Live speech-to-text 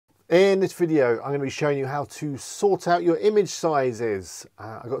In this video, I'm going to be showing you how to sort out your image sizes.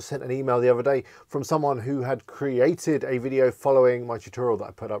 I got sent an email the other day from someone who had created a video following my tutorial that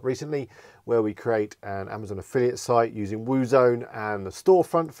I put up recently, where we create an Amazon affiliate site using Woozone and the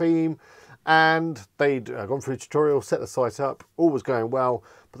storefront theme. And they'd gone through the tutorial, set the site up, all was going well,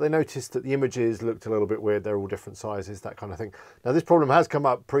 but they noticed that the images looked a little bit weird. They're all different sizes, that kind of thing. Now, this problem has come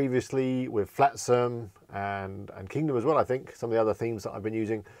up previously with Flotsam and Kingdom as well, I think, some of the other themes that I've been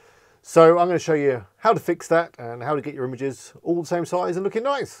using. So I'm going to show you how to fix that and how to get your images all the same size and looking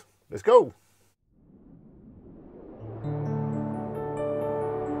nice. Let's go.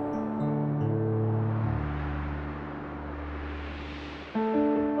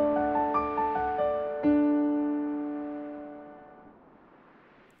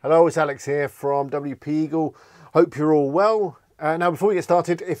 Hello, it's Alex here from WP Eagle. Hope you're all well. Now, before we get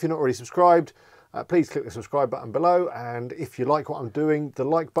started, if you're not already subscribed, please click the subscribe button below, and if you like what I'm doing, the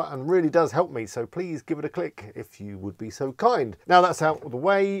like button really does help me, so please give it a click if you would be so kind. Now that's out of the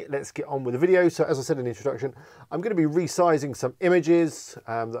way, let's get on with the video. So as I said in the introduction, I'm going to be resizing some images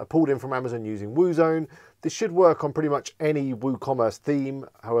that are pulled in from Amazon using Woozone. This should work on pretty much any WooCommerce theme.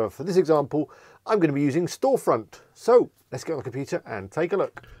 However, for this example, I'm going to be using Storefront. So let's get on the computer and take a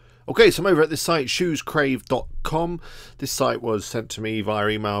look. Okay, so I'm over at this site, shoescrave.com. This site was sent to me via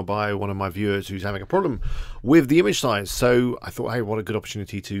email by one of my viewers who's having a problem with the image size. So I thought, hey, what a good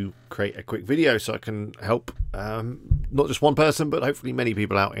opportunity to create a quick video so I can help not just one person, but hopefully many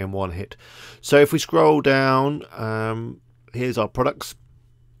people out in one hit. So if we scroll down, here's our products.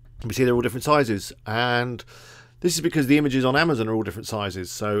 We see they're all different sizes. And this is because the images on Amazon are all different sizes.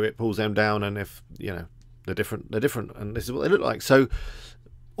 So it pulls them down, and if, you know, they're different, and this is what they look like. So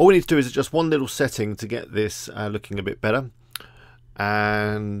all we need to do is adjust one little setting to get this looking a bit better,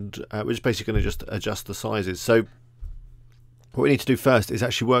 and we're just basically going to just adjust the sizes. So what we need to do first is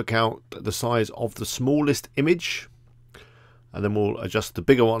actually work out the size of the smallest image, and then we'll adjust the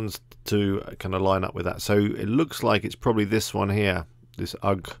bigger ones to kind of line up with that. So it looks like it's probably this one here, this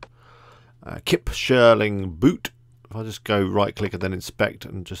UGG Kip Shirling boot. If I just go right click and then inspect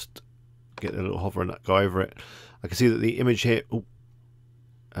and just get a little hover and go over it, I can see that the image here,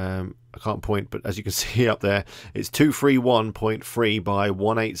 I can't point, but as you can see up there, it's 231.3 by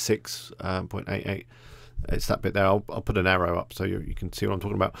 186.88. It's that bit there. I'll put an arrow up so you can see what I'm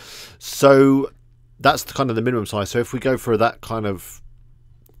talking about. So that's kind of the minimum size. So if we go for that kind of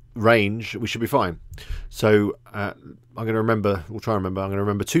range, we should be fine. So I'm going to remember, I'm going to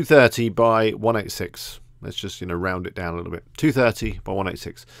remember 230 by 186. Let's just, you know, round it down a little bit. 230 by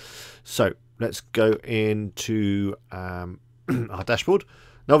 186. So let's go into our dashboard.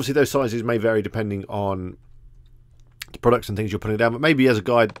 Now, obviously, those sizes may vary depending on the products and things you're putting down, but maybe as a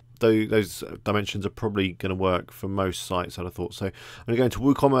guide, those dimensions are probably going to work for most sites, I'd have thought. So I'm going to go into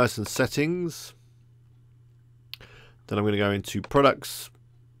WooCommerce and settings. Then I'm going to go into products,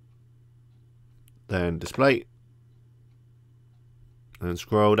 then display, and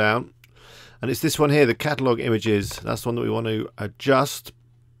scroll down. And it's this one here, the catalog images. That's the one that we want to adjust.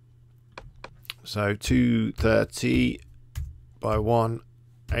 So 230 by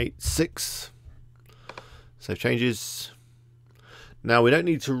 186. Save changes. Now we don't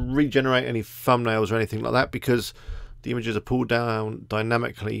need to regenerate any thumbnails or anything like that because the images are pulled down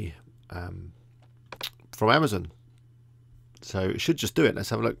dynamically from Amazon. So it should just do it. Let's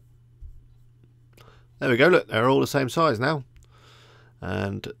have a look. There we go. Look, they're all the same size now,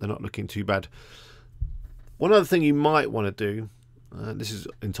 and they're not looking too bad. One other thing you might want to do, this is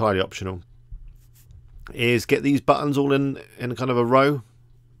entirely optional, is get these buttons all in kind of a row,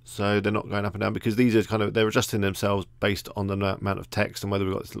 so they're not going up and down, because these are kind of, they're adjusting themselves based on the amount of text and whether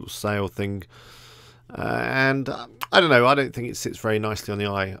we've got this little sale thing. And I don't know, I don't think it sits very nicely on the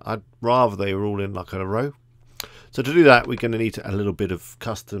eye. I'd rather they were all in like a row. So to do that, we're going to need a little bit of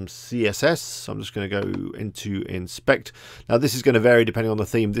custom CSS. So I'm just going to go into inspect. Now this is going to vary depending on the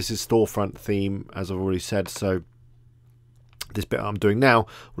theme. This is storefront theme, as I've already said. So this bit I'm doing now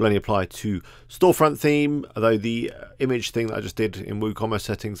will only apply to storefront theme, although the image thing that I just did in WooCommerce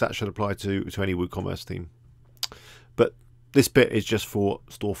settings, that should apply to any WooCommerce theme. But this bit is just for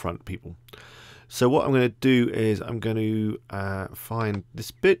storefront people. So what I'm going to do is I'm going to find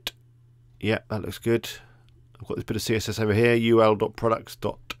this bit. Yeah, that looks good. I've got this bit of CSS over here, ul.product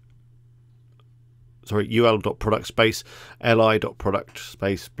space li.product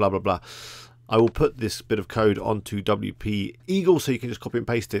space blah blah blah. I will put this bit of code onto WP Eagle so you can just copy and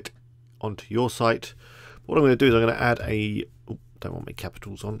paste it onto your site. What I'm going to do is I'm going to add a, don't want my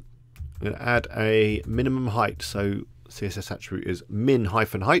capitals on, I'm going to add a minimum height. So CSS attribute is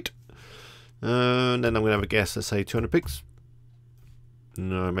min-height, and then I'm going to have a guess, let's say 200 pics.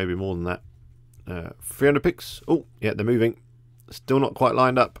 No, maybe more than that. 300 picks. Oh, yeah, they're moving. Still not quite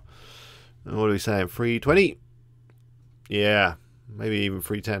lined up. What are we saying? 320? Yeah, maybe even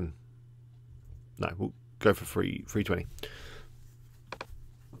 310. No, we'll go for 320.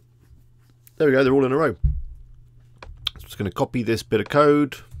 There we go, they're all in a row. So I'm just going to copy this bit of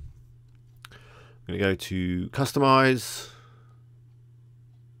code. I'm going to go to Customize.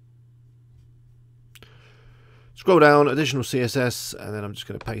 Scroll down, Additional CSS, and then I'm just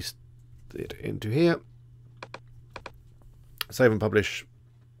going to paste it into here. Save and publish.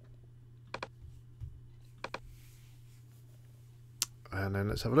 And then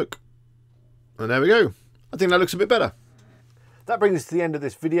let's have a look. And there we go. I think that looks a bit better. That brings us to the end of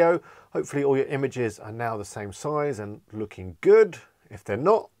this video. Hopefully all your images are now the same size and looking good. If they're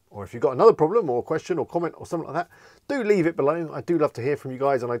not, or if you've got another problem or question or comment or something like that, do leave it below. I do love to hear from you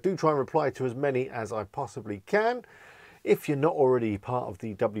guys, and I do try and reply to as many as I possibly can. If you're not already part of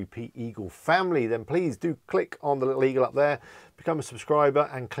the WP Eagle family, then please do click on the little eagle up there, become a subscriber,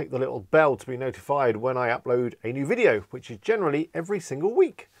 and click the little bell to be notified when I upload a new video, which is generally every single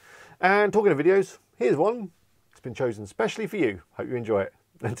week. And talking of videos, here's one. It's been chosen specially for you. Hope you enjoy it.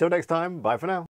 Until next time, bye for now.